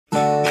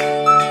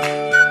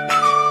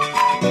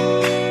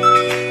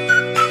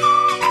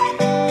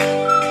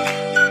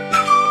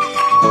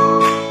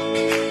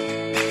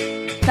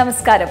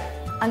നമസ്കാരം.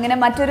 അങ്ങനെ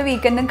മറ്റൊരു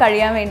വീക്കെൻഡും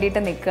കഴിയാൻ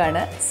വേണ്ടിയിട്ട്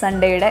നിൽക്കുകയാണ്.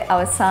 സൺഡേയുടെ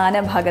അവസാന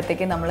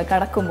ഭാഗത്തേക്ക് നമ്മൾ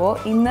കടക്കുമ്പോൾ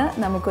ഇന്ന്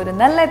നമുക്കൊരു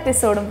നല്ല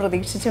എപ്പിസോഡും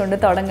പ്രതീക്ഷിച്ചുകൊണ്ട്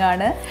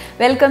തുടങ്ങുകയാണ്.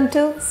 Welcome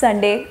to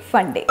Sunday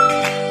funday.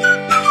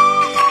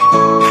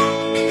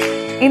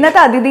 ഇന്നത്തെ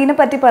അതിഥീനെ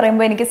പറ്റി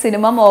പറയുമ്പോൾ എനിക്ക്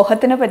സിനിമാ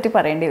മോഹത്തിനെ പറ്റി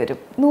പറയേണ്ടി വരും.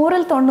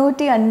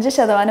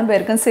 195%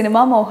 പേർക്കും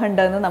സിനിമാ മോഹം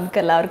ഉണ്ടെന്ന് നമുക്ക്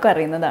എല്ലാവർക്കും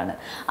അറിയുന്നതാണ്.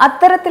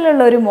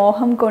 അത്തരത്തിലുള്ള ഒരു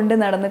മോഹം കൊണ്ട്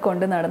നടന്ന്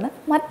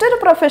മറ്റൊരു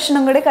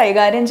പ്രൊഫഷനും കൂടി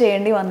കൈകാര്യം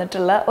ചെയ്യേണ്ടി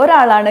വന്നിട്ടുള്ള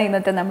ഒരാളാണ്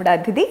ഇന്നത്തെ നമ്മുടെ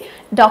അതിഥി,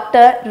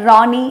 ഡോക്ടർ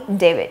റോണി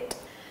ഡേവിഡ്.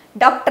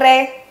 ഡോക്ടറെ,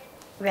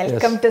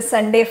 welcome to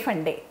Sunday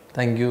funday.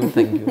 Thank you.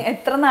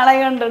 എത്ര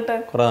നാളായി കണ്ടിട്ട്?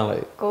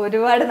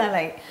 ഒരുപാട്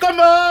നാളായി.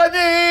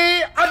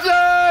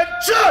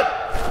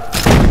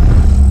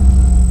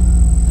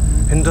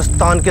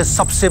 हिंदुस्तान के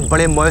सबसे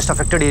बड़े मॉइस्ट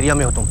अफेक्टेड एरिया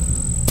में हो तुम.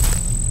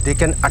 They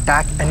can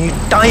attack any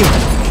time.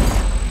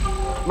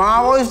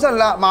 Maoist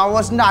അല്ല,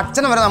 മാവോയിസ്റ്റിന്റെ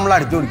അച്ഛനെ വരെ നമ്മൾ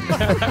അടിച്ചു കൊടുക്കും.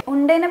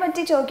 ഉണ്ടേനെ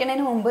പറ്റി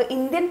ചോദിക്കുന്നതിന് മുമ്പ്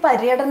ഇന്ത്യൻ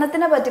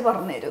പര്യടനത്തിനെ പറ്റി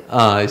പറഞ്ഞു തരും.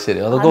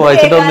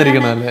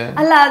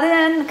 അല്ല, അത്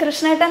ഞാൻ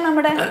കൃഷ്ണേട്ടൻ,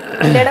 നമ്മുടെ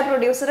ഇന്ത്യയുടെ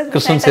പ്രൊഡ്യൂസർ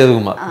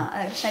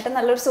കൃഷ്ണേട്ടൻ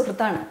നല്ലൊരു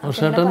സുഹൃത്താണ്.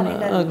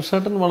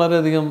 കൃഷ്ണേട്ടൻ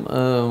വളരെയധികം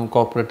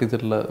കോപ്പറേറ്റ്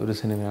ചെയ്തിട്ടുള്ള ഒരു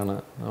സിനിമയാണ്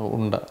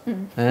ഉണ്ട.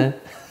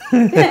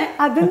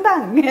 അതെന്താ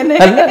അങ്ങനെ?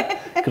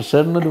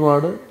 കൃഷ്ണേട്ടൻ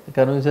ഒരുപാട്,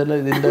 കാരണം വെച്ചാൽ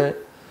ഇതിന്റെ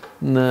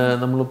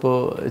നമ്മളിപ്പോൾ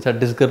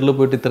ഛത്തീസ്ഗഡിൽ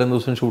പോയിട്ട് ഇത്രയും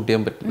ദിവസം ഷൂട്ട്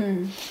ചെയ്യാൻ പറ്റില്ല.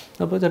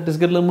 അപ്പോൾ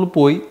ഛത്തീസ്ഗഡിൽ നമ്മൾ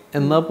പോയി,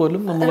 എന്നാൽ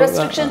പോലും നമ്മൾ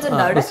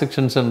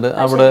റെസ്ട്രിക്ഷൻസ് ഉണ്ട്.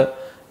 അവിടെ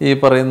ഈ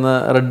പറയുന്ന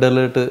റെഡ്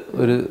അലേർട്ട്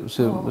ഒരു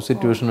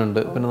സിറ്റുവേഷൻ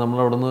ഉണ്ട്. പിന്നെ നമ്മൾ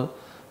അവിടെ നിന്ന്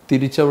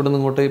തിരിച്ചവിടെ നിന്ന്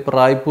ഇങ്ങോട്ട് ഇപ്പോൾ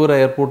റായ്പൂർ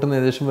എയർപോർട്ടിൽ നിന്ന്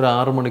ഏകദേശം ഒരു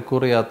 6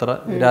 മണിക്കൂർ യാത്ര.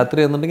 രാത്രി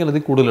എന്നുണ്ടെങ്കിൽ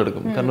അതിൽ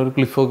കൂടുതലെടുക്കും. കാരണം ഒരു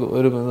ക്ലിഫ്,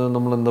 ഒരു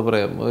നമ്മൾ എന്താ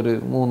പറയുക, ഒരു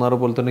മൂന്നാർ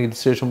പോലെ തന്നെ ഹിൽ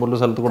സ്റ്റേഷൻ പോലുള്ള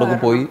സ്ഥലത്ത് കൂടെ ഒക്കെ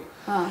പോയി.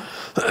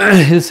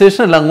 ഹിൽ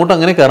സ്റ്റേഷൻ അല്ല, അങ്ങോട്ട്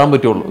അങ്ങനെ കയറാൻ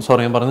പറ്റുള്ളൂ.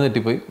 സോറി, ഞാൻ പറഞ്ഞു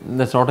തെറ്റിപ്പോയി.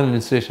 That's not N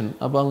hill station.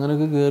 അപ്പോൾ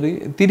അങ്ങനെയൊക്കെ കയറി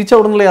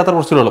തിരിച്ചവിടെ നിന്നുള്ള യാത്ര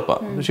കുറച്ചുകൂടെ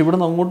എളുപ്പമാണ്. പക്ഷെ ഇവിടെ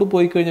നിന്ന് അങ്ങോട്ട്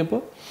പോയി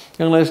കഴിഞ്ഞപ്പോൾ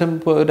ഞങ്ങൾ ഏകദേശം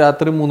ഇപ്പോൾ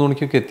രാത്രി 3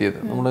 മണിക്കൊക്കെ എത്തിയത്.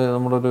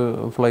 നമ്മുടെ ഒരു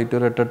ഫ്ലൈറ്റ്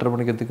ഒരു 8-8:30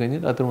 മണിക്ക് എത്തിക്കഴിഞ്ഞ്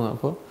രാത്രി 3.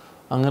 അപ്പോൾ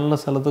അങ്ങനെയുള്ള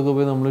സ്ഥലത്തൊക്കെ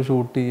പോയി നമ്മൾ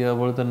ഷൂട്ട് ചെയ്യുക.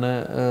 അതുപോലെ തന്നെ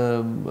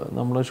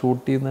നമ്മൾ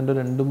ഷൂട്ട് ചെയ്യുന്നതിൻ്റെ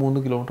 2-3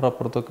 കിലോമീറ്റർ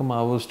അപ്പുറത്തൊക്കെ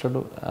മാവോയിസ്റ്റഡ്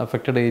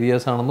അഫക്റ്റഡ്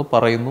ഏരിയാസ് ആണെന്ന്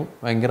പറയുന്നു.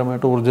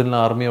 ഭയങ്കരമായിട്ട് ഒറിജിനൽ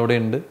ആർമി അവിടെ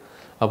ഉണ്ട്.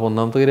 അപ്പോൾ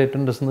ഒന്നാമത്തെ കാര്യം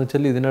ഏറ്റവും രസം എന്ന്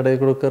വെച്ചാൽ ഇതിനിടയിൽ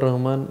കൂടെ ഒക്കെ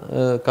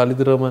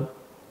ഖാലിദ് റഹ്മാൻ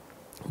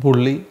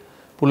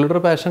പുള്ളിയുടെ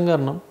പാഷൻ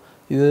കാരണം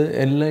ഇത്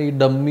എല്ലാം ഈ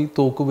ഡമ്മി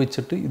തോക്ക്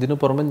വെച്ചിട്ട് ഇതിന്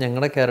പുറമെ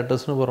ഞങ്ങളുടെ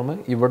ക്യാരക്ടേഴ്സിന് പുറമെ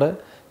ഇവിടെ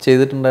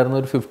ചെയ്തിട്ടുണ്ടായിരുന്ന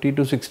ഒരു 50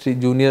 to 60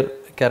 ജൂനിയർ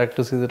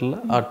ക്യാരക്ടേഴ്സ് ചെയ്തിട്ടുള്ള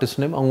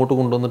ആർട്ടിസ്റ്റിനെയും അങ്ങോട്ട്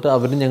കൊണ്ടുവന്നിട്ട്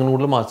അവരും ഞങ്ങൾ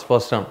കൂടുതൽ മാച്ച്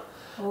ഫാസ്റ്റാണ്.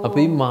 അപ്പോൾ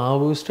ഈ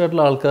മാവോയിസ്റ്റ്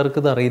ആയിട്ടുള്ള ആൾക്കാർക്ക്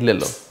ഇത്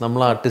അറിയില്ലല്ലോ,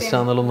 നമ്മൾ ആർട്ടിസ്റ്റ്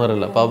ആണെന്നുള്ളതൊന്നും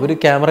അറിയില്ല. അപ്പോൾ അവർ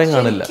ക്യാമറയും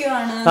കാണില്ല.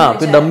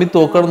 അപ്പോൾ ഡമ്മി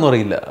തോക്കാണെന്നും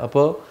അറിയില്ല.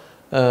 അപ്പോൾ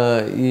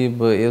ഈ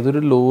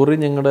ഏതൊരു ലോറി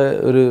ഞങ്ങളുടെ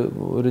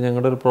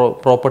ഒരു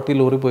പ്രോപ്പർട്ടി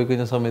ലോറി പോയി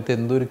കഴിഞ്ഞ സമയത്ത്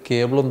എന്തോ ഒരു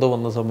കേബിൾ എന്തോ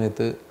വന്ന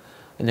സമയത്ത്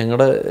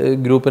ഞങ്ങളുടെ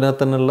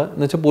ഗ്രൂപ്പിനകത്ത് തന്നെയുള്ള,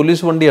 എന്ന് വെച്ചാൽ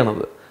പോലീസ്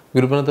വണ്ടിയാണത്,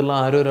 ഗ്രൂപ്പിനകത്തുള്ള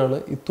ആരോ ഒരാൾ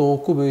ഈ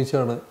തോക്ക്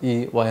ഉപയോഗിച്ചാണ് ഈ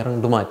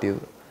വയറങ്ങോട്ട്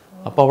മാറ്റിയത്.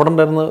 അപ്പോൾ അവിടെ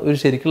ഉണ്ടായിരുന്ന ഒരു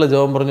ശരിക്കുള്ള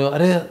ജവാൻ പറഞ്ഞു,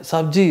 അരേ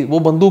സാബ്ജി വോ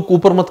ബന്ദൂക്ക്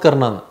ഊപ്പർ മത്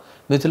കർണാന്ന്.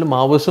 എന്ന് വെച്ചാൽ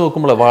മാവോയിസ്റ്റ്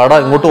നോക്കുമ്പോഴേ വാടാ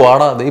ഇങ്ങോട്ട്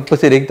വാടാ, അത് ഇപ്പം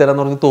ശരിയാക്കി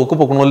തരാന്ന് പറഞ്ഞ് തോക്ക്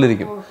പൊക്കണ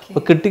ഇരിക്കും.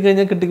 അപ്പോൾ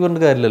കിട്ടിക്കഴിഞ്ഞാൽ കിട്ടിക്കൊണ്ട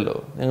കാര്യമില്ലല്ലോ,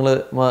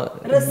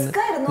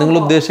 നിങ്ങൾ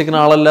ഉദ്ദേശിക്കുന്ന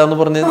ആളല്ല എന്ന്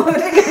പറഞ്ഞ്.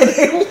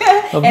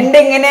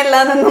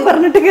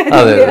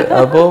 അതെ.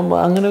 അപ്പോൾ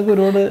അങ്ങനെയൊക്കെ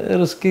ഒരുപാട്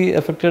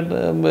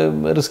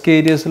റിസ്ക്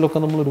ഏരിയസിലൊക്കെ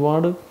നമ്മൾ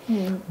ഒരുപാട്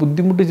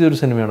ബുദ്ധിമുട്ടിച്ചൊരു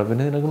സിനിമയാണ്.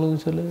 പിന്നെ ഇതിനൊക്കെ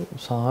വെച്ചാൽ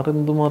സാർ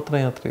എന്തുമാത്രം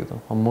യാത്ര ചെയ്തു.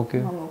 അമ്മക്ക്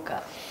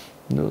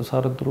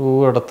സാർ എത്രയോ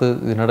അടുത്ത്.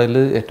 ഇതിനിടയിൽ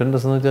ഏറ്റവും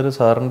രസം എന്ന് വെച്ചാൽ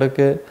സാറിൻ്റെ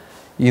ഒക്കെ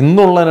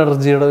ഇന്നുള്ള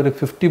എനർജിയുടെ ഒരു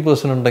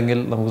 50% ഉണ്ടെങ്കിൽ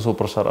നമുക്ക്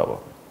സൂപ്പർ സ്റ്റാർ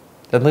ആവാം.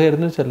 എന്താ കാര്യം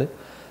എന്ന് വെച്ചാൽ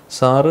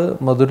സാറ്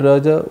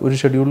മധുരരാജ ഒരു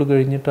ഷെഡ്യൂൾ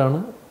കഴിഞ്ഞിട്ടാണ്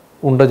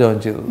ഉണ്ട ജോയിൻ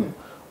ചെയ്തത്.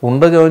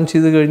 ഉണ്ട ജോയിൻ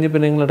ചെയ്ത് കഴിഞ്ഞ്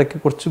പിന്നെ ഞങ്ങളിടയ്ക്ക്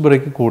കുറച്ച്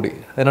ബ്രേക്ക് കൂടി.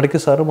 അതിനിടയ്ക്ക്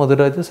സാറ്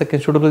മധുരരാജ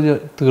സെക്കൻഡ് ഷെഡ്യൂൾ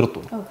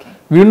തീർത്തു.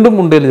 വീണ്ടും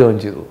ഉണ്ടയിൽ ജോയിൻ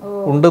ചെയ്തു.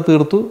 ഉണ്ട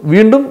തീർത്തു.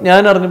 വീണ്ടും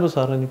ഞാൻ അറിഞ്ഞപ്പോൾ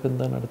സാർ ഇനിയിപ്പോൾ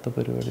എന്താണ് അടുത്ത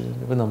പരിപാടി?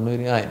 ഇപ്പം നമ്മൾ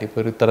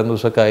ഇനിയിപ്പോൾ ഒരു ഇത്രയും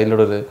ദിവസമൊക്കെ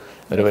ആയിലൂടെ ഒരു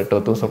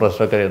 8-10 ദിവസം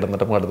പ്രശ്നമൊക്കെ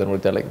ഇടന്നിട്ട് അടുത്ത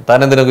വിളിച്ചാലേ താൻ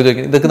എന്തിനൊക്കെ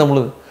ചോദിക്കും. ഇതൊക്കെ നമ്മൾ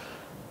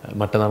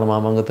മറ്റന്നാൾ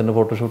മാമാങ്കത്തിൻ്റെ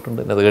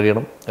ഫോട്ടോഷൂട്ടുണ്ട്, അത്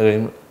കഴിയണം, അത്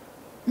കഴിയുമ്പോൾ.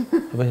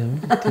 അപ്പം ഞാൻ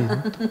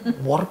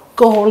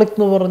വർക്കഹോളിക്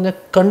എന്ന് പറഞ്ഞാൽ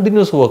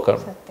കണ്ടിന്യൂസ്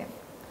വർക്കാണ്.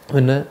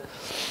 പിന്നെ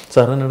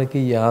സാറിനിടയ്ക്ക്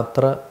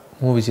യാത്ര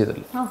മൂവി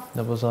ചെയ്തല്ലോ.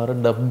 അപ്പോൾ സാറ്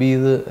ഡബ്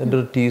ചെയ്ത് എൻ്റെ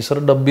ഒരു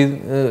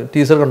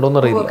ടീസർ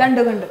കണ്ടോന്നറിയില്ല.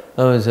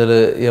 എന്ന് വെച്ചാൽ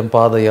ഞാൻ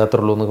പാദയാത്ര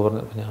ഉള്ളൂ എന്നൊക്കെ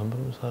പറഞ്ഞു. അപ്പോൾ ഞാൻ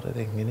പറഞ്ഞു, സാർ ഇത്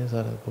എങ്ങനെയാണ്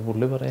സാറേ? അപ്പോൾ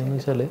പുള്ളി പറയാമെന്ന്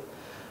വെച്ചാൽ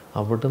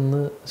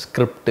അവിടുന്ന്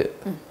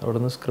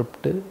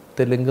സ്ക്രിപ്റ്റ്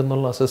തെലുങ്ക്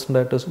എന്നുള്ള അസിസ്റ്റൻ്റ്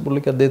ആക്ടേഴ്സ്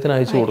പുള്ളിക്ക് അദ്ദേഹത്തിന്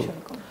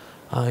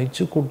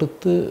അയച്ചു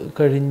കൊടുത്ത്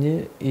കഴിഞ്ഞ്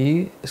ഈ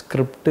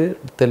സ്ക്രിപ്റ്റ്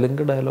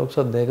തെലുങ്ക് ഡയലോഗ്സ്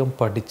അദ്ദേഹം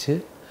പഠിച്ച്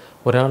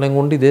ഒരാളെയും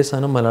കൊണ്ട് ഇതേ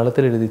സാധനം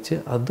മലയാളത്തിൽ എഴുതിച്ച്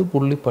അത്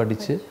പുള്ളി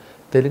പഠിച്ച്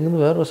തെലുങ്കിൽ നിന്ന്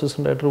വേറെ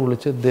അസിസ്റ്റൻ്റ് ആയിട്ട്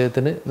വിളിച്ച്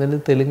അദ്ദേഹത്തിന് ഇതിന്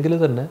തെലുങ്കിൽ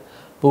തന്നെ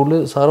പുള്ളി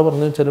സാറ്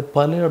പറഞ്ഞു വെച്ചാൽ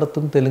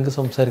പലയിടത്തും തെലുങ്ക്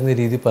സംസാരിക്കുന്ന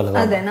രീതി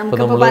പലതാണ്. ഇപ്പോൾ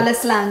നമ്മൾ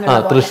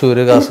തൃശ്ശൂർ,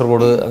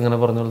 കാസർഗോഡ് അങ്ങനെ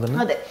പറഞ്ഞ പോലെ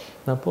തന്നെ.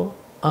 അപ്പോൾ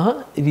ആ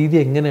രീതി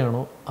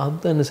എങ്ങനെയാണോ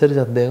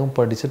അതനുസരിച്ച് അദ്ദേഹം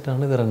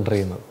പഠിച്ചിട്ടാണ് ഇത് റെൻഡർ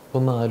ചെയ്യുന്നത്.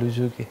 ഒന്ന്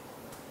ആലോചിച്ച് നോക്കി,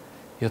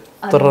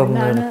 എത്ര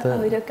നേരത്തെ.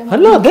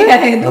 അല്ല അതെ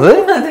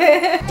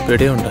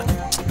പേടിയുണ്ട്,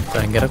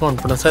 ഭയങ്കര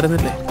കോൺഫിഡൻസ്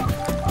ആയിരുന്നില്ലേ?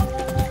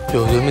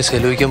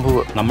 മിസൈൽ വയ്ക്കാൻ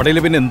പോവുക.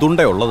 നമ്മുടെ പിന്നെ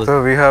എന്തുണ്ടേ ഉള്ളത്?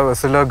 We have a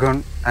SLR gun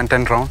and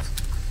 10 rounds.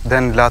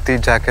 Then Lathi,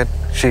 jacket,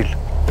 shield.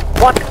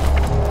 What?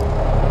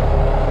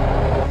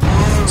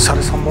 Sir,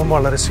 സംഭവം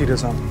വളരെ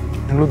സീരിയസ് ആണ്.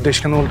 നിങ്ങൾ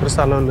ഉദ്ദേശിക്കുന്ന പോലത്തെ ഒരു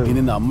സ്ഥലമല്ല.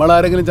 ഇനി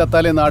നമ്മളാരെങ്കിലും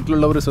ചത്താലേ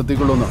നാട്ടിലുള്ളവർ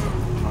ശ്രദ്ധിക്കുള്ളൂ.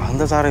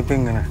 എന്താ സാറേ ഇപ്പം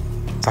ഇങ്ങനെ?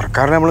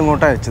 സർക്കാരിനെ നമ്മൾ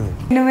ഇങ്ങോട്ട് അയച്ചത്.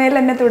 സിനിമയിൽ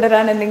തന്നെ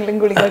തുടരാൻ എന്തെങ്കിലും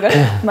ഗുളികകൾ,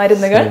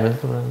 മരുന്നുകൾ?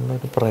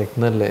 ഒരു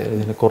പ്രയത്നമല്ലേ.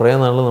 ഇതിന് കുറേ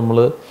നാൾ നമ്മൾ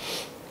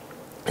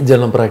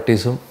ജലം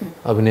പ്രാക്ടീസും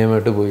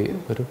അഭിനയമായിട്ട് പോയി.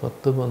 ഒരു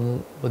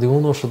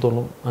 10-13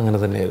 വർഷത്തോളം അങ്ങനെ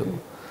തന്നെയായിരുന്നു.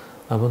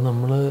 അപ്പോൾ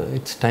നമ്മൾ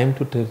it's time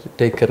to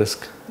take A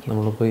risk.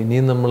 നമ്മളിപ്പോൾ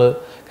ഇനിയും നമ്മൾ,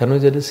 കാരണം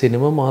വെച്ചാൽ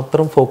സിനിമ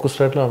മാത്രം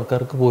ഫോക്കസ്ഡ് ആയിട്ടുള്ള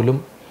ആൾക്കാർക്ക് പോലും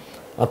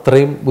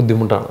അത്രയും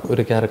ബുദ്ധിമുട്ടാണ്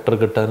ഒരു ക്യാരക്ടർ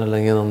കിട്ടാൻ,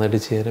 അല്ലെങ്കിൽ നന്നായിട്ട്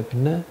ചെയ്യാൻ.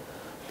 പിന്നെ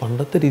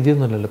പണ്ടത്തെ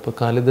രീതിയൊന്നുമല്ലല്ലോ. ഇപ്പോൾ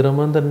ഖാലിദ്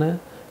റഹ്മാൻ തന്നെ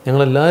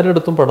ഞങ്ങളെല്ലാവരുടെ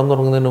അടുത്തും പടം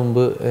തുടങ്ങുന്നതിന്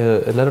മുമ്പ്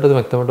എല്ലാവരുടെ അടുത്തും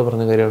വ്യക്തമായിട്ട്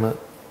പറഞ്ഞ കാര്യമാണ്,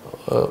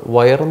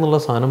 വയറെന്നുള്ള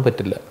സാധനം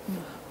പറ്റില്ല.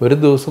 ഒരു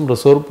ദിവസം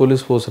റിസർവ്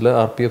പോലീസ് ഫോഴ്സിലെ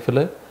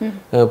RPF-ലെ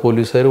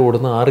പോലീസുകാർ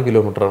ഓടുന്ന 6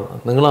 കിലോമീറ്ററാണ്.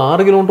 നിങ്ങൾ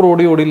 6 കിലോമീറ്റർ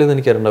ഓടിയില്ലെന്ന്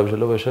എനിക്ക് അറിയേണ്ട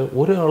ആവശ്യമില്ല. പക്ഷേ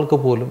ഒരാൾക്ക്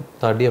പോലും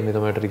തടി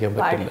അമിതമായിട്ടിരിക്കാൻ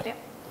പറ്റില്ല.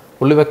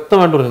 പുള്ളി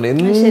വ്യക്തമായിട്ട് പറഞ്ഞിട്ടുണ്ട്,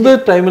 എന്ത്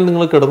ടൈമിൽ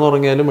നിങ്ങൾ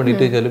കിടന്നുറങ്ങിയാലും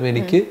എണീറ്റ് കഴിഞ്ഞാലും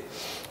എനിക്ക്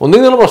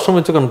ഒന്നുകിൽ നിങ്ങൾ ഭക്ഷണം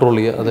വെച്ച് കൺട്രോൾ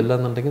ചെയ്യുക,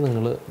 അതല്ലാന്നുണ്ടെങ്കിൽ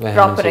നിങ്ങൾ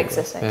വ്യായാമം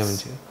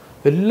ചെയ്യുക.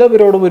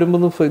 എല്ലാവരും അവിടെ വരുമ്പോൾ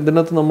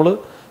ഇതിനകത്ത് നമ്മൾ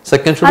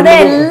സെക്കൻഡ്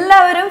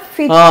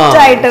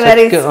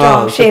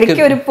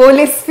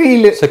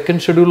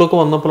ഷെഡ്യൂളൊക്കെ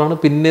വന്നപ്പോഴാണ്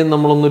പിന്നെ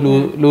നമ്മളൊന്ന്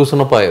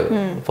ലൂസണപ്പ് ആയത്.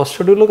 ഫസ്റ്റ്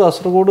ഷെഡ്യൂളിൽ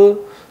കാസർഗോഡ്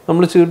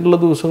നമ്മൾ ചെയ്തിട്ടുള്ള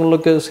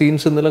ദിവസങ്ങളിലൊക്കെ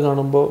സീൻസ് ഇന്നലെ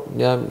കാണുമ്പോൾ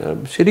ഞാൻ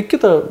ശരിക്കും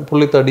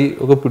പുള്ളി തടി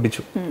ഒക്കെ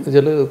പിടിച്ചു.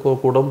 ചില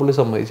കൂടാൻ പുള്ളി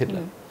സമ്മതിച്ചില്ല.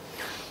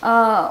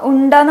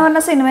 ഉണ്ടാന്ന് പറഞ്ഞ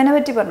സിനിമയെ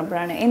പറ്റി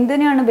പറഞ്ഞപ്പോഴാണ്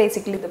എന്തിനാണ്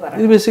ബേസിക്കലി ഇത്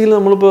പറയുന്നത്? ഇത് ബേസിക്കലി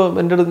നമ്മളിപ്പോൾ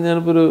എൻ്റെ അടുത്ത്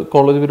ഞാനിപ്പോൾ ഒരു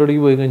കോളേജ്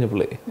പരിപാടിക്ക് പോയി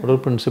കഴിഞ്ഞപ്പോഴേ അവിടെ ഒരു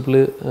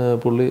പ്രിൻസിപ്പള്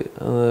പുള്ളി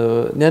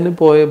ഞാൻ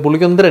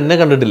പുള്ളിക്ക് ഒന്നും എന്നെ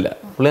കണ്ടിട്ടില്ല.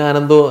 പുള്ളി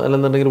ആനന്ദോ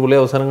അല്ലെന്നുണ്ടെങ്കിൽ പുള്ളി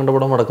അവസാനം കണ്ട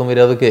പടം മടക്കം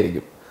വരാതൊക്കെ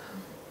ആയിരിക്കും.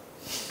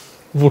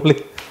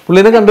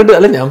 പുള്ളിനെ കണ്ടിട്ട്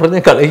അല്ല, ഞാൻ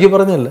പറഞ്ഞ കളിക്ക്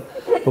പറഞ്ഞല്ല.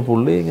 അപ്പോൾ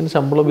പുള്ളി ഇങ്ങനെ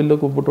ശമ്പള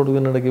ബില്ലൊക്കെ ഒപ്പിട്ട്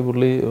കൊടുക്കുന്നതിനിടയ്ക്ക്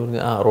പുള്ളി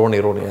റോണി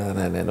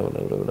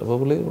അപ്പോൾ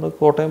പുള്ളി ഇവിടെ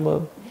കോട്ടയം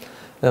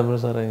നമ്മൾ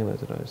സാറേ എങ്ങനെ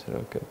വെച്ചാൽ ശരി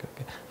ഓക്കെ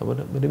അപ്പോൾ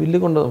പിന്നെ ബില്ല്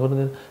കൊണ്ടു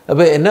പറഞ്ഞു.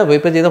 അപ്പോൾ എന്നാ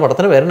ഇപ്പം ചെയ്ത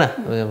പടത്തിന് വരണേ?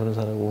 ഞാൻ പറഞ്ഞു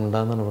സാറേ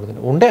ഉണ്ടാന്നാണ് പറഞ്ഞത്.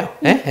 ഉണ്ടയോ?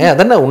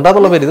 അതന്നെ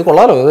ഉണ്ടാന്നുള്ള പേര്, ഇത്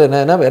കൊള്ളാലോ, ഇത്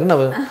എന്നാ വരണ?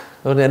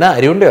 പറഞ്ഞു എന്നാ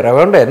അരിയുണ്ടയോ റവ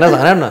ഉണ്ടോ എന്നാ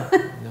സാധനം?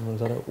 ഞാൻ പറഞ്ഞു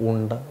സാറേ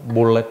ഉണ്ട,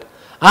 ബുള്ളറ്റ്,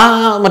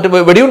 മറ്റേ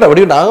വെടിയുണ്ട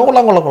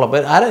കൊള്ളാം.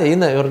 ആരാ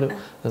ചെയ്യുന്നത്? പറഞ്ഞു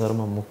സാറ്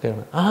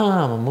മമ്മൂക്കയാണ്.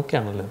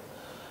 മമ്മൂക്കയാണല്ലോ.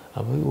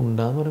 അപ്പോൾ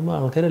ഉണ്ടാന്ന് പറയുമ്പോൾ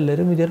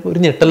ആൾക്കാരെല്ലാവരും വിചാരിക്കും ഒരു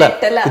ഞെട്ടല,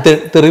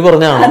 തെറി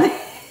പറഞ്ഞാണോ?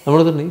 നമ്മൾ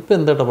ഇപ്പം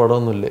എന്താ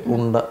പടമൊന്നുമില്ലേ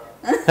ഉണ്ട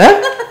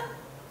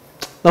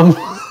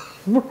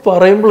നമ്മൾ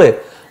പറയുമ്പോഴേ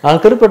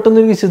ആൾക്കാർ പെട്ടെന്ന്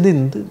ഒരു വിശുദ്ധി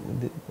എന്ത്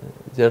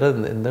ചേട്ടാ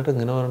എന്താ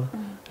ഇങ്ങനെ പറയണം?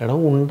 എടാ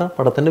ഉണ്ട,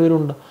 പടത്തിൻ്റെ പേര്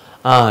ഉണ്ട.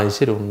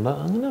 ശരി ഉണ്ട,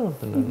 അങ്ങനെ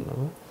പടത്തിൻ്റെ.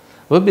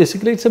 അപ്പോൾ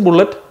ബേസിക്കലി ഇറ്റ്സ് എ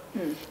ബുള്ളറ്റ്.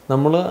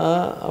 നമ്മൾ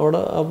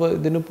അവിടെ അപ്പോൾ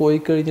ഇതിന് പോയി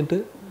കഴിഞ്ഞിട്ട്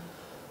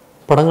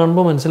പടം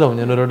കാണുമ്പോൾ മനസ്സിലാവും.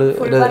 ഞാനൊരുപാട്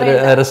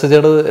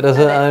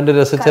അതിൻ്റെ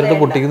രസച്ചേർട്ട്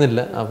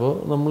പൊട്ടിക്കുന്നില്ല. അപ്പോൾ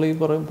നമ്മൾ ഈ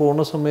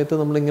പോകുന്ന സമയത്ത്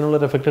നമ്മൾ ഇങ്ങനെയുള്ള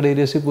എഫക്റ്റഡ്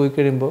ഏരിയസിൽ പോയി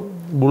കഴിയുമ്പോൾ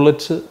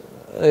ബുള്ളറ്റ്സ്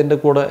അതിൻ്റെ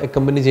കൂടെ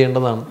അക്കമ്പനി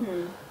ചെയ്യേണ്ടതാണ്.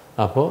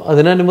 അപ്പോൾ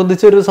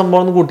അതിനനുബന്ധിച്ച് ഒരു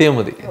സംഭവം ഒന്ന് കൂട്ടിയാൽ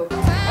മതി.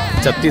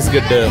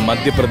 ഛത്തീസ്ഗഡ്,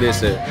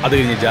 മധ്യപ്രദേശ്, അത്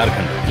കഴിഞ്ഞ്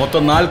ജാർഖണ്ഡ്,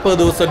 മൊത്തം 40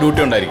 ദിവസം ഡ്യൂട്ടി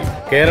ഉണ്ടായിരിക്കും.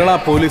 കേരള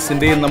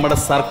പോലീസിന്റെയും നമ്മുടെ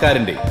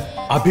സർക്കാരിന്റെയും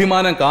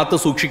അഭിമാനം കാത്തു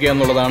സൂക്ഷിക്കുക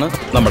എന്നുള്ളതാണ്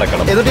നമ്മുടെ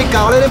കടമ. എന്നിട്ട് ഈ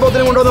കാവലിനെ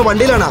പോത്തിനെ കൊണ്ടുവന്ന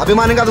വണ്ടിയിലാണ്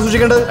അഭിമാനം കാത്തു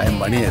സൂക്ഷിക്കേണ്ടത്.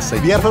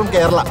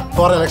 Kerala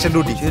four election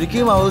duty.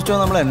 ശരിക്കും മാവോയിസ്റ്റോ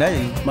നമ്മൾ എന്നാ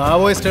ചെയ്യും?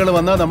 മാവോയിസ്റ്റുകൾ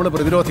വന്നാൽ നമ്മൾ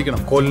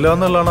പ്രതിരോധിക്കണം. കൊല്ലുക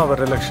എന്നുള്ളതാണ്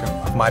അവരുടെ ലക്ഷ്യം.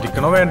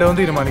 മരിക്കണോ വേണ്ടോ എന്ന്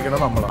തീരുമാനിക്കണം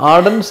നമ്മൾ.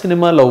 ആർഡൻ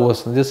സിനിമ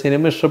ലവേഴ്സ്,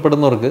 സിനിമ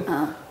ഇഷ്ടപ്പെടുന്നവർക്ക്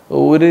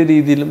ഒരു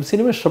രീതിയിലും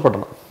സിനിമ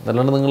ഇഷ്ടപ്പെടണം.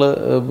 അല്ലാണ്ട് നിങ്ങൾ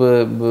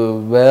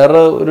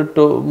വേറെ ഒരു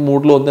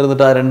മൂഡിൽ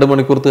വന്നിരുന്നിട്ട് 2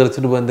 മണിക്കൂർ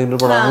തീർച്ചിട്ട് പോയി എന്തെങ്കിലും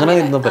പടം അങ്ങനെ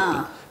ഇരുന്നാൽ പറ്റില്ല.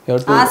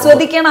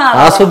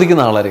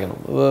 ആസ്വദിക്കുന്ന ആളായിരിക്കണം.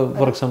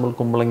 ഫോർ എക്സാമ്പിൾ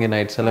കുമ്പളങ്ങി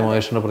നൈറ്റ്സ് അല്ലെങ്കിൽ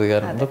മഹേഷിന്റെ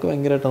പ്രതികാരം, ഇതൊക്കെ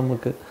ഭയങ്കരമായിട്ട്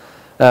നമുക്ക്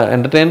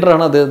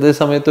എന്റർടൈനറാണ്. അതേ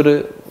സമയത്ത്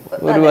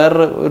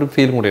വേറെ ഒരു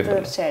ഫീൽ കൂടി ഉണ്ട്.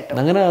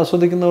 അങ്ങനെ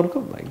ആസ്വദിക്കുന്നവർക്ക്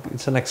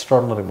ഇറ്റ്സ് ആൻ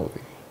എക്സ്ട്രോർഡിനറി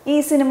മൂവി. ഈ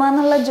സിനിമ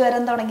എന്നുള്ള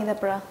ജ്വരം തുടങ്ങിയത്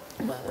എപ്പോഴാണ്?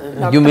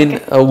 യു മീൻ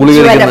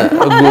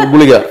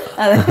ഗുളിക?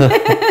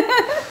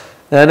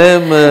 ഞാൻ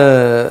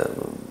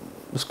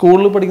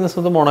സ്കൂളിൽ പഠിക്കുന്ന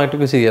സമയത്ത്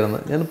മോണാക്റ്റൊക്കെ ചെയ്യായിരുന്നു.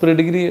 ഞാൻ പ്രീ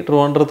ഡിഗ്രി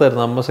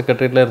ട്രിവാൻഡ്രത്തായിരുന്നു. അമ്മ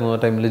സെക്രട്ടറിയിലായിരുന്നു ആ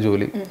ടൈമിൽ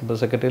ജോലി. അപ്പോൾ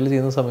സെക്രട്ടറിയിൽ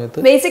ചെയ്യുന്ന സമയത്ത്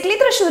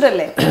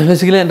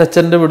ബേസിക്കലി എൻ്റെ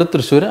അച്ഛൻ്റെ വീട്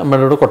തൃശ്ശൂർ,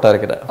 അമ്മയുടെ വീട്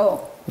കൊട്ടാരക്കര.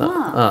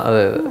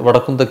 അതെ,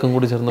 വടക്കും തെക്കും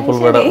കൂടി ചേർന്നപ്പോൾ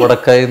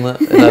വടക്കായി എന്ന്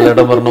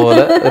ലാലേട്ടൻ പറഞ്ഞ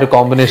പോലെ ഒരു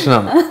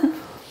കോമ്പിനേഷനാണ്.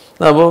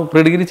 അപ്പോൾ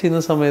പ്രീ ഡിഗ്രി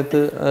ചെയ്യുന്ന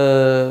സമയത്ത്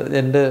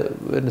എൻ്റെ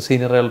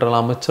സീനിയർ ആയിട്ടുള്ള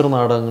അമച്ചർ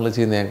നാടകങ്ങൾ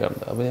ചെയ്യുന്ന ഞാൻ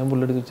കണ്ടു. അപ്പോൾ ഞാൻ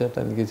പുള്ളിയുടെ ചോദിച്ചേട്ടാ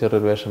എനിക്ക്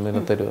ചെറിയൊരു വേഷം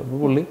ഇതിനെ തരുമോ? അപ്പോൾ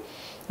പുള്ളി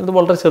ഇത്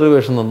വളരെ ചെറിയ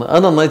വേഷം തന്നു.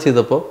 അത് നന്നായി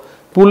ചെയ്തപ്പോൾ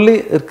പുള്ളി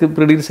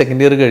പ്രീ ഡിഗ്രി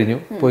സെക്കൻഡ് ഇയർ കഴിഞ്ഞു.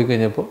 പോയി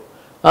കഴിഞ്ഞപ്പോൾ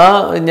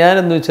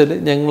ഞാനെന്ന് വെച്ചാൽ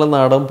ഞങ്ങളെ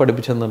നാടകം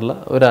പഠിപ്പിച്ചെന്നുള്ള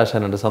ഒരു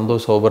ആശാനുണ്ട്,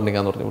 സന്തോഷ്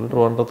സോബർണിക്കാന്ന് പറഞ്ഞു. പുള്ളി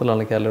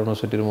ട്രിവാൻഡ്രത്തിലാണ് കേരള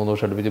യൂണിവേഴ്സിറ്റിയിൽ 3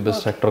 വർഷം അടുപ്പിച്ച്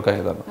ബെസ്റ്റ് ആക്ടറൊക്കെ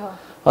ആയതാണ്.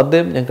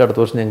 അദ്ദേഹം ഞങ്ങൾക്ക് അടുത്ത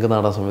വർഷം ഞങ്ങൾക്ക്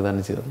നാടകം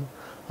സംവിധാനം ചെയ്തിരുന്നു.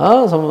 ആ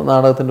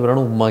നാടകത്തിൻ്റെ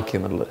പേരാണ് ഉമ്മാക്കി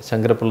എന്നുള്ളത്.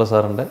 ശങ്കരപ്പിള്ള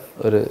സാറിൻ്റെ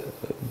ഒരു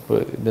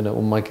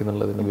ഉമ്മാക്കി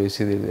എന്നുള്ളതിനെ ബേസ്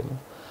ചെയ്ത് എഴുതിയാണ്.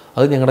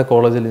 അത് ഞങ്ങളുടെ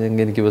കോളേജിൽ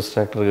എനിക്ക് ബെസ്റ്റ്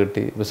ആക്ടർ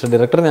കിട്ടി. ബെസ്റ്റ്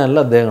ഡയറക്ടർ ഞാനല്ല,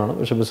 അദ്ദേഹമാണ്.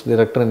 പക്ഷേ ബെസ്റ്റ്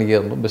ഡയറക്ടർ എനിക്ക്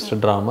തന്നു. Best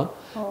drama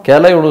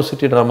Kerala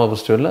university drama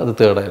ഫെസ്റ്റിവലിൽ അത്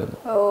 3rd ആയിരുന്നു.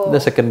 പിന്നെ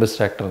സെക്കൻഡ്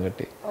ബെസ്റ്റ് ആക്ടറും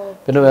കിട്ടി.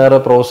 പിന്നെ വേറെ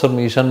പ്രൊഫസർ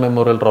മീഷാൻ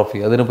മെമ്മോറിയൽ ട്രോഫി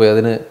അതിന് പോയി,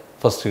 അതിന്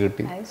ഫസ്റ്റ്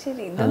കിട്ടി.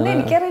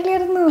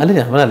 അല്ല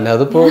ഞാൻ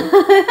അതിപ്പോ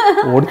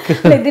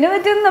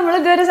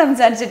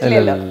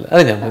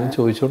അല്ല ഞാൻ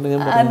ചോദിച്ചോണ്ട് ഞാൻ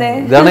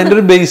ഇതാണ് എൻ്റെ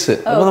ഒരു ബേസ്.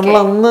 അപ്പൊ നമ്മൾ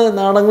അന്ന്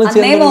നാടകങ്ങൾ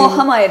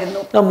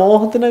ചെയ്യുന്ന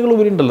മോഹത്തിനേക്കാൾ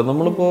ഉപരി ഉണ്ടല്ലോ.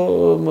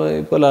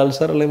 നമ്മളിപ്പോ ലാൽ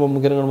സാർ അല്ലെങ്കിൽ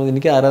മമ്മൂക്കിനെ കാണുമ്പോൾ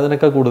എനിക്ക്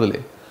ആരാധനക്കാൾ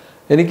കൂടുതലേ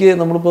എനിക്ക്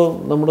നമ്മളിപ്പോൾ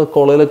നമ്മുടെ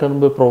കോളേജിലൊക്കെ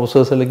കാണുമ്പോൾ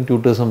പ്രൊഫസേഴ്സ് അല്ലെങ്കിൽ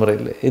ട്യൂട്ടേഴ്സും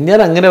പറയില്ലേ, ഞാൻ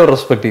അങ്ങനെ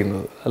റെസ്പെക്ട്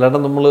ചെയ്യുന്നത്. അല്ലാണ്ട്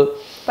നമ്മൾ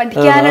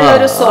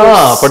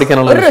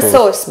പഠിക്കാനുള്ള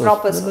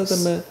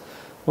തന്നെ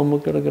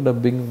നമുക്കിടയ്ക്ക്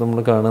ഡബിങ് നമ്മൾ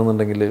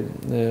കാണുന്നുണ്ടെങ്കിൽ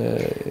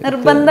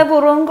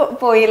നിർബന്ധപൂർവ്വം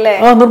പോയില്ലേ?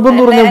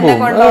 നിർബന്ധപൂർവ്വം ഞാൻ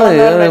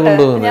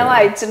പോകും.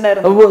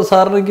 അപ്പോൾ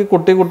സാറിന് എനിക്ക്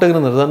കുട്ടി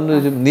ഇങ്ങനെ സാറിന്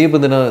ചോദിച്ചു, നീ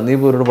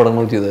ഇപ്പോൾ ഒരുപാട്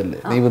പടങ്ങൾ ചെയ്തതല്ലേ,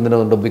 നീ ഇപ്പം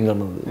എന്തിനാ ഡബിങ്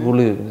കാണുന്നത്?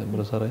 പുള്ളി ഞാൻ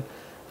പറഞ്ഞു, സാറേ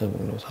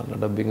സാറിൻ്റെ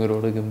ഡബിങ്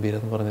ഒരുപാട് ഗംഭീരം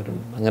എന്ന്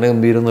പറഞ്ഞിട്ടുണ്ട്. അങ്ങനെ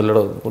ഗംഭീരമൊന്നും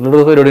അല്ലടോ,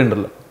 പുള്ളിയുടെ പരിപാടി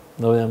ഉണ്ടല്ലോ.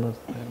 അപ്പോൾ ഞാൻ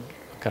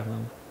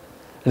കാണാൻ,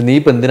 നീ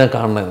ഇപ്പം എന്തിനാ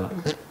കാണണതെന്ന്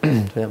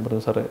ഞാൻ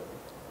പറഞ്ഞു. സാറേ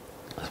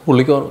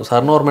പുള്ളിക്ക്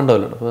സാറിന് ഓർമ്മ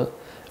ഉണ്ടാവില്ലോ. അപ്പോൾ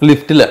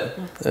ലിഫ്റ്റിലാണ്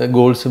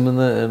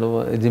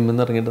ജിമ്മിൽ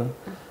നിന്ന് ഇറങ്ങിയിട്ട്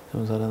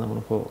സാറേ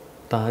നമ്മളിപ്പോൾ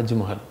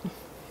താജ്മഹൽ,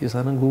 ഈ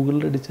സാധനം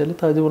ഗൂഗിളിൽ അടിച്ചാൽ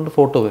താജ്മഹലിൻ്റെ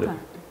ഫോട്ടോ വരും.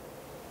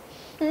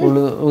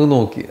 പുള്ളി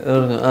നോക്കി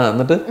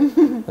എന്നിട്ട്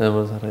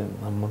സാറേ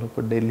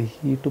നമ്മളിപ്പോൾ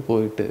ഡൽഹിയിട്ട്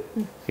പോയിട്ട്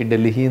ഈ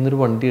ഡൽഹിയിൽ നിന്നൊരു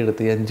വണ്ടി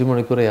എടുത്ത് 5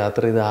 മണിക്കൂർ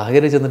യാത്ര ചെയ്ത്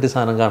ആഗ്രഹ ചെന്നിട്ട് ഈ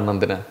സാധനം കാണണം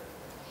എന്തിനാ,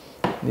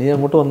 നീ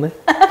അങ്ങോട്ട് വന്നേ,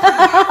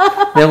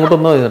 നീ അങ്ങോട്ട്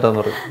വന്നോ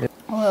ചേട്ടാന്ന് പറയും.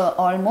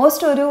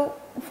 ഓൾമോസ്റ്റ് ഒരു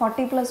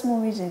 40+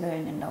 മൂവി ചെയ്ത്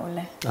കഴിഞ്ഞിട്ടുണ്ടാവും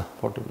അല്ലേ?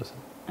 40+.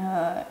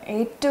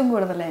 ഏറ്റവും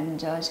കൂടുതൽ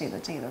എൻജോയ്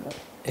ചെയ്തത്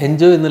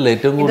എൻജോയ് എന്നല്ല,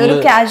 ഏറ്റവും കൂടുതൽ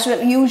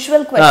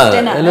യൂഷ്വൽ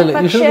ക്വസ്റ്റ്യൻ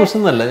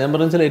എന്നല്ല ഞാൻ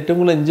പറഞ്ഞാൽ ഏറ്റവും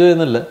കൂടുതൽ എൻജോയ്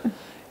എന്നല്ല.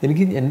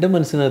 എനിക്ക് എൻ്റെ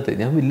മനസ്സിനകത്ത്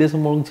ഞാൻ വലിയ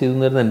സംഭവം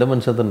ചെയ്തിരുന്നായിരുന്നു, എൻ്റെ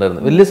മനസ്സിനകത്ത്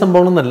ഉണ്ടായിരുന്നു. വലിയ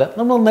സംഭവം എന്നല്ല,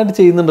 നമ്മൾ നന്നായിട്ട്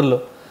ചെയ്യുന്നുണ്ടല്ലോ.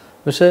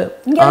 പക്ഷെ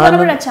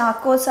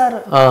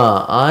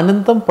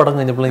ആനന്ദം പടം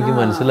കഴിഞ്ഞപ്പോൾ എനിക്ക്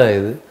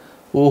മനസ്സിലായത്,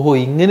 ഓഹോ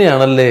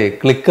ഇങ്ങനെയാണല്ലേ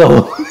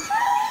ക്ലിക്കാവും.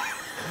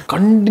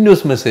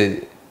 കണ്ടിന്യൂസ് മെസ്സേജ്,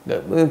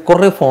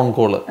 കുറേ ഫോൺ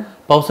കോള്.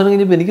 അവസാനം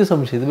കഴിഞ്ഞപ്പോൾ എനിക്ക്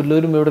സംശയം, ഇത്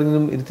വല്ലവരും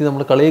എവിടെയെങ്കിലും ഇരുത്തി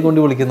നമ്മൾ കളിയെ കൊണ്ട്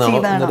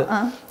വിളിക്കുന്നതാണോ?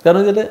 കാരണം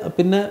വെച്ചാൽ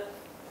പിന്നെ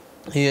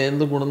ഈ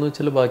എന്ത് ഗുണമെന്ന്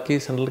വെച്ചാൽ ബാക്കി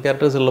സെൻട്രൽ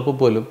ക്യാരക്ടേഴ്സ് ഉള്ളപ്പോൾ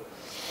പോലും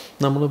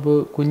നമ്മളിപ്പോൾ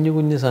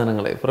കുഞ്ഞു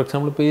സാധനങ്ങളെ, ഫോർ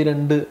എക്സാമ്പിൾ ഇപ്പോൾ ഈ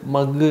 2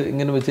 മഗ്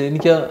ഇങ്ങനെ വെച്ച്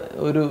എനിക്ക്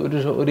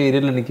ഒരു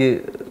ഏരിയയിൽ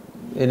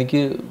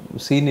എനിക്ക്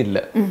സീനില്ല.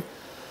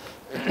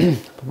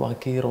 അപ്പോൾ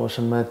ബാക്കി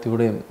റോഷൻ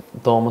മാത്യുടെയും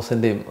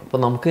തോമസിൻ്റെയും അപ്പോൾ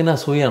നമുക്കിങ്ങനെ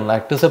അസൂയാണല്ലോ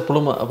ആക്ടേഴ്സ്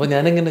എപ്പോഴും. അപ്പോൾ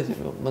ഞാനിങ്ങനെ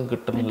ഒന്നും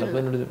കിട്ടുന്നില്ല. അപ്പോൾ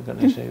എന്നോട്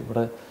ഗണേഷ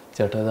ഇവിടെ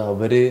ചേട്ടാ അത്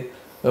അവർ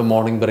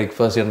മോർണിംഗ്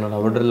ബ്രേക്ക്ഫാസ്റ്റ് ചെയ്യണം,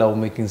 അവരുടെ ഒരു ലവ്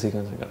മേക്കിംഗ്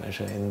സീക്വൻസ്. ഗണേഷ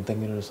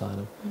എന്തെങ്കിലും ഒരു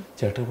സാധനം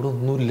ചേട്ടാ ഇവിടെ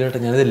ഒന്നും ഇല്ല ചേട്ടാ,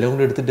 ഞാനിതെല്ലാം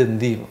കൂടെ എടുത്തിട്ട്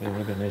എന്ത് ചെയ്യും?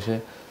 ഗണേഷ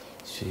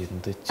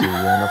എന്ത്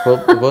ചെയ്യാൻ?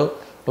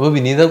 അപ്പോൾ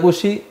വിനീത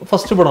കോശി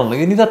ഫസ്റ്റ് പടമാണല്ലോ,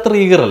 വിനീത അത്ര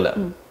ഈഗറല്ല.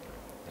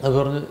 അത്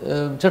പറഞ്ഞു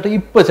ചേട്ടാ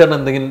ഇപ്പം ചേട്ടൻ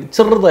എന്തെങ്കിലും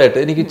ചെറുതായിട്ട്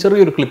എനിക്ക്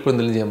ചെറിയൊരു ക്ലിപ്പ്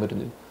എന്തെങ്കിലും ചെയ്യാൻ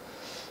പറ്റും.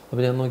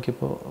 അപ്പോൾ ഞാൻ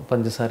നോക്കിയപ്പോൾ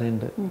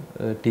പഞ്ചസാരയുണ്ട്,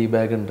 ടീ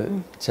ബാഗ് ഉണ്ട്,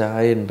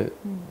 ചായ ഉണ്ട്.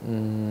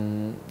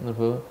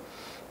 അപ്പോൾ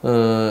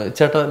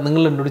ചേട്ടാ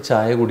നിങ്ങൾ എന്നോട്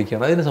ചായ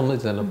കുടിക്കണം, അതിനെ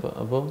സംബന്ധിച്ചല്ലോ.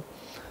 അപ്പോൾ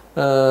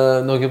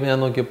ഞാൻ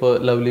നോക്കിയപ്പോൾ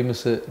ലവ്ലി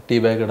മിസ് ടീ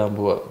ബാഗ് ഇടാൻ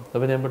പോവാ.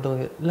 അപ്പോൾ ഞാൻ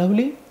പെട്ടെന്ന്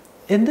ലവ്ലി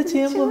എന്താ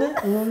ചെയ്യാൻ പോകുന്നത്?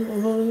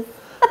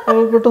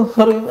 പെട്ടെന്ന്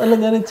പറയും അല്ല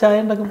ഞാൻ ചായ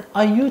ഉണ്ടാക്കും.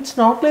 അയ്യോ it's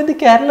not like the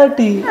Kerala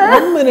tea,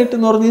 1 minute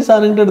എന്ന് പറഞ്ഞ് ഈ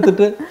സാധനം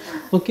എടുത്തിട്ട്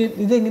ഓക്കെ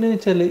ഇതെങ്ങനെയാണെന്ന്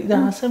വെച്ചാൽ ഇത്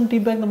ആസാം ടീ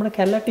ബാഗ് നമ്മുടെ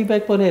കേരള ടീ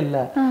ബാഗ് പോലെയല്ല.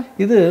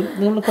 ഇത്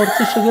നമ്മൾ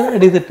കുറച്ച് ഷുഗർ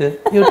ആഡ് ചെയ്തിട്ട്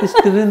U to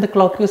stir in the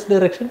clock vice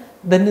direction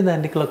then in the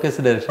anti clock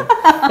vice direction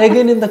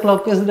again in the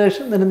clock vice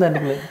direction then in the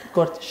anti clock.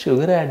 കുറച്ച്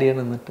sugar add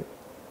ചെയ്യണം, എന്നിട്ട്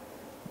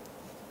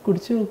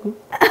കുടിച്ചു നോക്കും.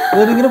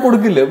 അതിങ്ങനെ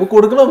കൊടുക്കില്ല. അപ്പൊ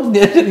കൊടുക്കണം.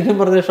 ഞാൻ ശരിക്കും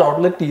പറഞ്ഞ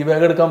ഷോർട്ടിലെ ടീ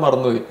ബാഗ് എടുക്കാൻ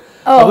മറന്നുപോയി.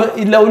 അപ്പൊ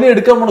ഈ ലവ്ലി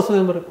എടുക്കാൻ പോണ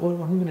സമയം പറയും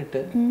 1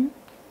 മിനിറ്റ്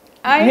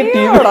ഈ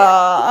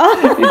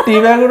ടീ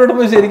ബാഗ്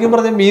കൊണ്ടിട്ട് ശരിക്കും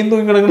പറഞ്ഞ മീൻ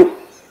തൂങ്ങി കിടക്കണം.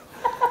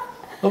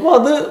 അപ്പൊ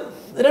അത്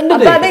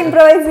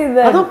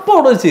അതപ്പോ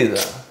അവിടെ വെച്ച് ചെയ്ത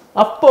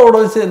അപ്പൊ അവിടെ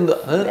വെച്ച് എന്താ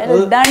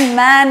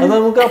അത്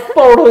നമുക്ക് അപ്പൊ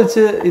അവിടെ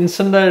വെച്ച്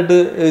ഇൻസ്റ്റന്റ് ആയിട്ട്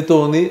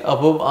തോന്നി.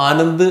 അപ്പൊ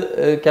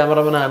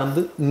ക്യാമറമാൻ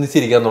ആനന്ദ്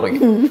നിന്നിച്ചിരിക്കാൻ തുടങ്ങി.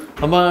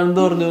 അപ്പൊ ആനന്ദ്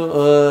പറഞ്ഞു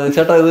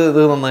ചേട്ടാ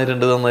ഇത്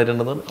നന്നായിട്ടുണ്ട്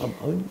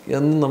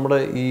എന്ന്. നമ്മുടെ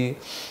ഈ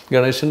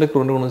ഗണേശന്റെ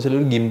ക്രൂവിന്റെ ഗുണം വെച്ചാൽ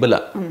ഒരു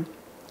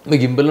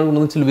ഗിംബലാണ്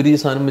ഗുണം വെച്ചാൽ ഇവര് ഈ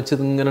സാധനം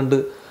വെച്ചത് ഇങ്ങനെ ഉണ്ട്.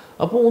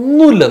 അപ്പോൾ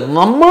ഒന്നുമില്ല,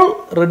 നമ്മൾ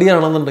റെഡി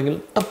ആണെന്നുണ്ടെങ്കിൽ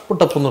ടപ്പ്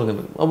എന്ന്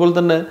പറഞ്ഞിട്ടുണ്ട്. അതുപോലെ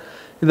തന്നെ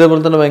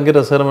ഇതേപോലെ തന്നെ ഭയങ്കര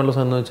രസകരമായിട്ടുള്ള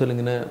സാധനം എന്ന് വെച്ചാൽ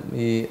ഇങ്ങനെ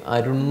ഈ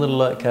അരുൺ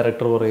എന്നുള്ള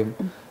ക്യാരക്ടർ പറയും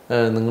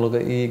നിങ്ങളൊക്കെ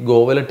ഈ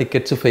ഗോവയിലെ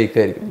ടിക്കറ്റ്സ് ഫേക്ക്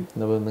ആയിരിക്കും.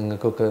 അപ്പോൾ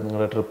നിങ്ങൾക്കൊക്കെ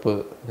നിങ്ങളുടെ ട്രിപ്പ്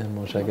ഞാൻ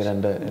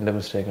മോശമാക്കിയത് എൻ്റെ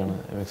മിസ്റ്റേക്കാണ്,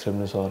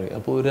 എക്സ്ട്രീംലി സോറി.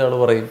 അപ്പോൾ ഒരാൾ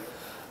പറയും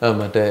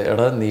മറ്റേ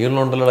എടാ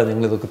നീളുണ്ടല്ലോടാ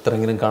ഞങ്ങൾ ഇതൊക്കെ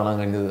ഇത്രയെങ്കിലും കാണാൻ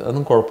കഴിഞ്ഞത്,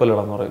 അതൊന്നും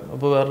കുഴപ്പമില്ലടാന്ന് പറയും.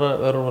 അപ്പോൾ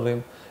വേറെ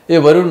പറയും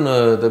വരുൺ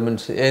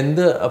മീൻസ്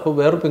എന്ത്. അപ്പോൾ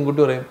വേറെ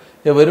പെൺകുട്ടി പറയും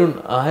വരുൺ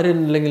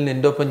ആരില്ലെങ്കിൽ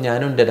നിൻ്റെ ഒപ്പം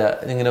ഞാനും തരാ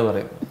ഇങ്ങനെ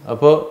പറയും.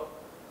 അപ്പോൾ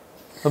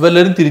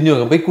എല്ലാവരും തിരിഞ്ഞു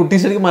നോക്കും. അപ്പോൾ ഈ കുട്ടി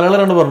ശരിക്കും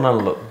മലയാളം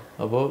പറഞ്ഞാണല്ലോ.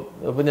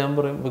 അപ്പോൾ ഞാൻ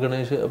പറയും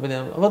ഗണേഷ്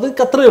അപ്പോൾ അത്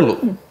അത്രയേ ഉള്ളൂ.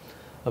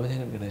 അപ്പോൾ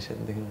ഞാൻ ഗണേഷ്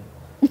എന്തെങ്കിലും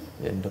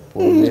എൻ്റെ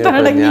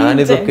പൊന്നേ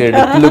ഞാനിതൊക്കെ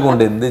എടുക്കൽ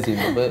കൊണ്ട് എന്ത്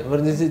ചെയ്യും? അപ്പോൾ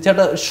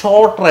ചേട്ടാ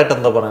ഷോർട്ടറായിട്ട്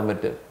എന്താ പറയാൻ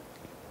പറ്റുക?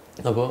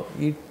 അപ്പോൾ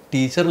ഈ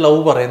ടീച്ചർ ലവ്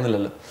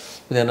പറയുന്നില്ലല്ലോ.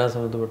 അപ്പോൾ ഞാൻ ആ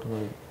സമയത്ത് പെട്ടെന്ന്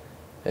പറയും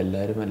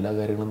എല്ലാവരും എല്ലാ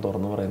കാര്യങ്ങളും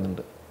തുറന്നു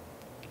പറയുന്നുണ്ട്,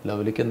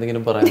 ലവ്ലിക്ക്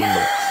എന്തെങ്കിലും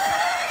പറയുന്നുണ്ടോ?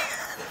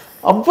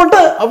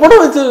 അവിടെ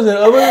വെച്ച്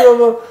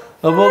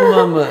അപ്പം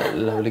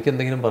ലവ്ലിക്ക്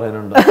എന്തെങ്കിലും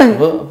പറയാനുണ്ടോ?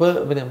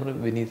 അപ്പോൾ ഞാൻ പറഞ്ഞു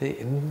വിനീത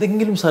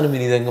എന്തെങ്കിലും സാധനം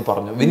വിനീത അങ്ങ്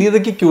പറഞ്ഞു.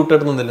 വിനീതയ്ക്ക്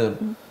ക്യൂട്ടായിട്ട് നിന്നില്ല.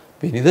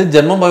 വിനീത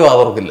ജന്മം പോയി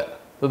വാതർക്കില്ല.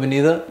 അപ്പൊ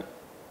വിനീത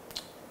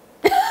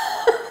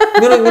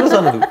ഇങ്ങനെ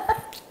സാധനം.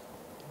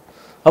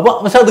 അപ്പൊ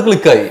പക്ഷെ അത്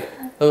ക്ലിക്കായി.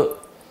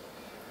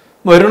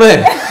 വരുണേ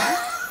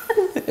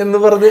എന്ന്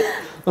പറഞ്ഞ്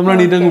നമ്മൾ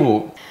എണീറ്റങ്ങ്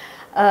പോകും.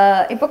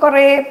 ഇപ്പൊ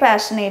കുറെ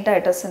പാഷനേറ്റ്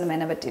ആയിട്ട്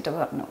സിനിമയെ പറ്റിയിട്ട്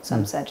പറഞ്ഞു,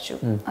 സംസാരിച്ചു.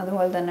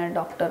 അതുപോലെ തന്നെ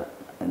ഡോക്ടർ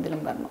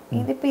ഇതിലും പറഞ്ഞു.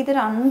 ഇതിപ്പോൾ ഇത്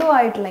രണ്ടും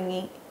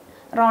ആയിട്ടില്ലെങ്കിൽ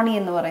റോണി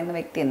എന്ന് പറയുന്ന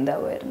വ്യക്തി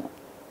എന്താവുമായിരുന്നു?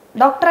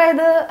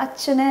 ഡോക്ടറായത്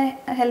അച്ഛനെ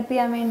ഹെൽപ്പ്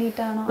ചെയ്യാൻ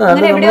വേണ്ടിയിട്ടാണോ?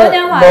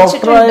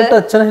 ഡോക്ടറായിട്ട്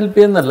അച്ഛനെ ഹെൽപ്പ്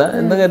ചെയ്യുന്നല്ല.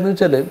 എന്താ കാര്യം എന്ന്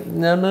വെച്ചാൽ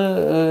ഞാൻ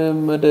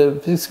മറ്റേ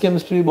ഫിസിക്സ്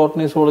കെമിസ്ട്രി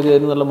ബോട്ടണി സോളജി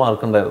ആയിരുന്നു നല്ല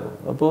മാർക്ക് ഉണ്ടായിരുന്നു.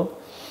 അപ്പോൾ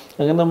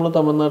അങ്ങനെ നമ്മൾ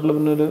തമിഴ്നാട്ടിൽ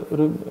പിന്നെ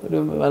ഒരു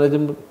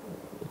മാനേജ്മെന്റ്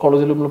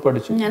കോളേജിൽ നമ്മൾ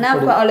പഠിച്ചു.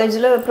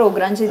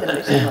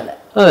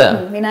 അതെ,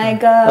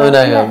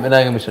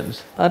 വിനായക മിഷൻസ്.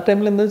 ആ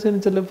ടൈമിൽ എന്താ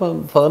വെച്ചാൽ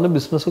ഫാദറിന്റെ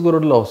ബിസിനസ്സൊക്കെ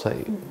ഒരുപാട്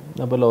ലോസായി.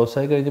 അപ്പോൾ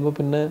ലോസായി കഴിഞ്ഞപ്പോൾ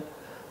പിന്നെ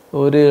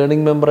ഒരു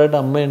ഏർണിംഗ് മെമ്പറായിട്ട്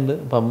അമ്മയുണ്ട്.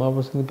 അപ്പം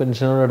അമ്മ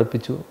പെൻഷനോട്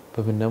അടുപ്പിച്ചു.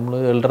 അപ്പോൾ പിന്നെ നമ്മൾ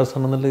എൽഡർ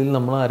സൺ എന്ന രീതിയിൽ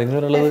നമ്മൾ ആരെങ്കിലും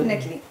ഒരാളത്,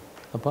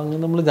 അപ്പോൾ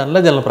അങ്ങനെ നമ്മൾ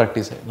നല്ല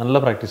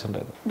പ്രാക്ടീസ്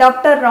ഉണ്ടായിരുന്നു.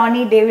 ഡോക്ടർ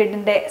റോണി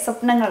ഡേവിഡിന്റെ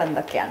സ്വപ്നങ്ങൾ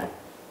എന്തൊക്കെയാണ്?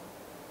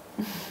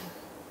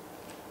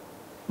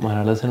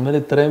 മലയാള സിനിമയിൽ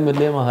ഇത്രയും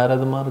വലിയ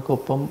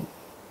മഹാരാജന്മാർക്കൊപ്പം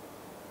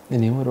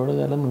ഇനിയും ഒരുപാട്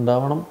കാലം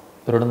ഉണ്ടാവണം.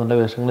 ഒരുപാട് നല്ല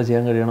വേഷങ്ങൾ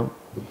ചെയ്യാൻ കഴിയണം.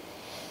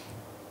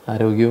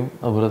 ആരോഗ്യവും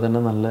അതുപോലെ തന്നെ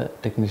നല്ല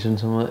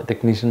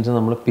ടെക്നീഷ്യൻസ്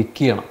നമ്മൾ പിക്ക്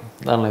ചെയ്യണം.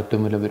 അതാണ്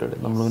ഏറ്റവും വലിയ പരിപാടി.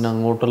 നമ്മൾ പിന്നെ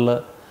അങ്ങോട്ടുള്ള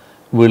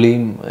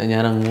വിളിയും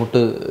ഞാൻ അങ്ങോട്ട്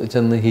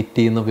ചെന്ന് ഹിറ്റ്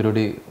ചെയ്യുന്ന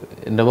പരിപാടി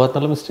എൻ്റെ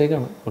ഭാഗത്തുള്ള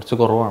മിസ്റ്റേക്കാണ്. കുറച്ച്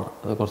കുറവാണ്.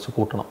 അത് കുറച്ച്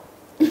കൂട്ടണം.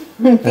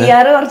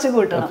 PR കുറച്ച്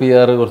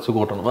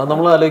കൂട്ടണം. അത്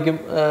നമ്മൾ ആലോചിക്കും.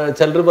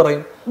 ചിലർ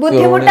പറയും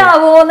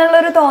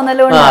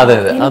അതെ,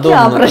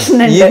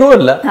 അതൊന്നും ഈഗോ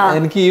അല്ല.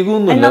 എനിക്ക് ഈഗോ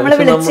ഒന്നുമില്ല.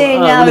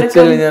 വിളിച്ചു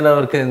കഴിഞ്ഞാൽ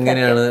അവർക്ക്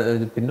എങ്ങനെയാണ്.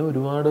 പിന്നെ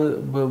ഒരുപാട്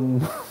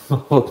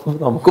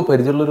നമുക്ക്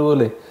പരിചയമുള്ളൊരു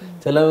പോലെ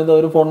ചില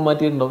അവർ ഫോൺ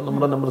മാറ്റിയിട്ടുണ്ടാവും.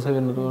 നമ്മുടെ നമ്പർ സേവ്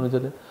ചെയ്യുന്നത്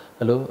വെച്ചാൽ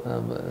ഹലോ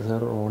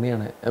സാർ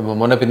റോണിയാണ്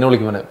മോനെ, പിന്നെ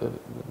വിളിക്കും മോനെ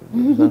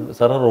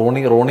സാറ്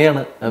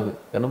റോണിയാണ്.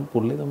 കാരണം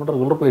പുള്ളി നമ്മുടെ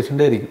റെഗുലർ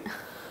പേഷ്യൻ്റ് ആയിരിക്കും.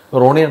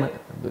 റോണിയാണ്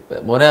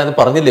മോനെ, അത്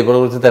പറഞ്ഞില്ലേ ഇപ്പോൾ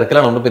കുറച്ച്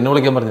തിരക്കിലാണ് നമ്മൾ പിന്നെ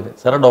വിളിക്കാൻ പറഞ്ഞില്ലേ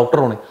സാറേ ഡോക്ടർ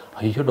റോണി.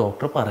 അയ്യോ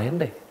ഡോക്ടർ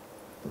പറയണ്ടേ.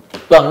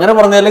 ഇപ്പൊ അങ്ങനെ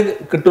പറഞ്ഞാലേ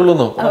കിട്ടുള്ളൂ.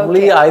 നമ്മൾ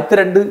ഈ ആദ്യത്തെ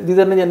 2 ഇതിൽ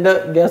തന്നെ എൻ്റെ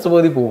ഗ്യാസ്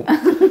പകുതി പോകും.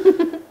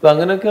 അപ്പൊ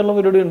അങ്ങനെയൊക്കെയുള്ള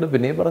പരിപാടി ഉണ്ട്.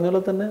 പിന്നെ ഈ പറഞ്ഞ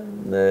പോലെ തന്നെ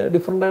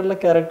ഡിഫറെൻ്റ് ആയിട്ടുള്ള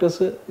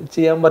ക്യാരക്ടേഴ്സ്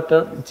ചെയ്യാൻ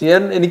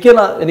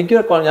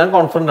ഞാൻ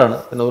കോൺഫിഡൻ്റ് ആണ്.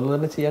 പിന്നെ അതുപോലെ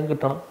തന്നെ ചെയ്യാൻ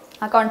കിട്ടണം.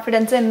 ആ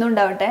കോൺഫിഡൻസ് എന്നും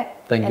ഉണ്ടാവട്ടെ.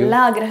 എല്ലാ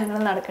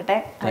ആഗ്രഹങ്ങളും നടക്കട്ടെ.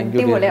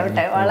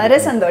 അടിപൊളിയാവട്ടെ. വളരെ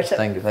സന്തോഷം.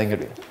 Thank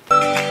you.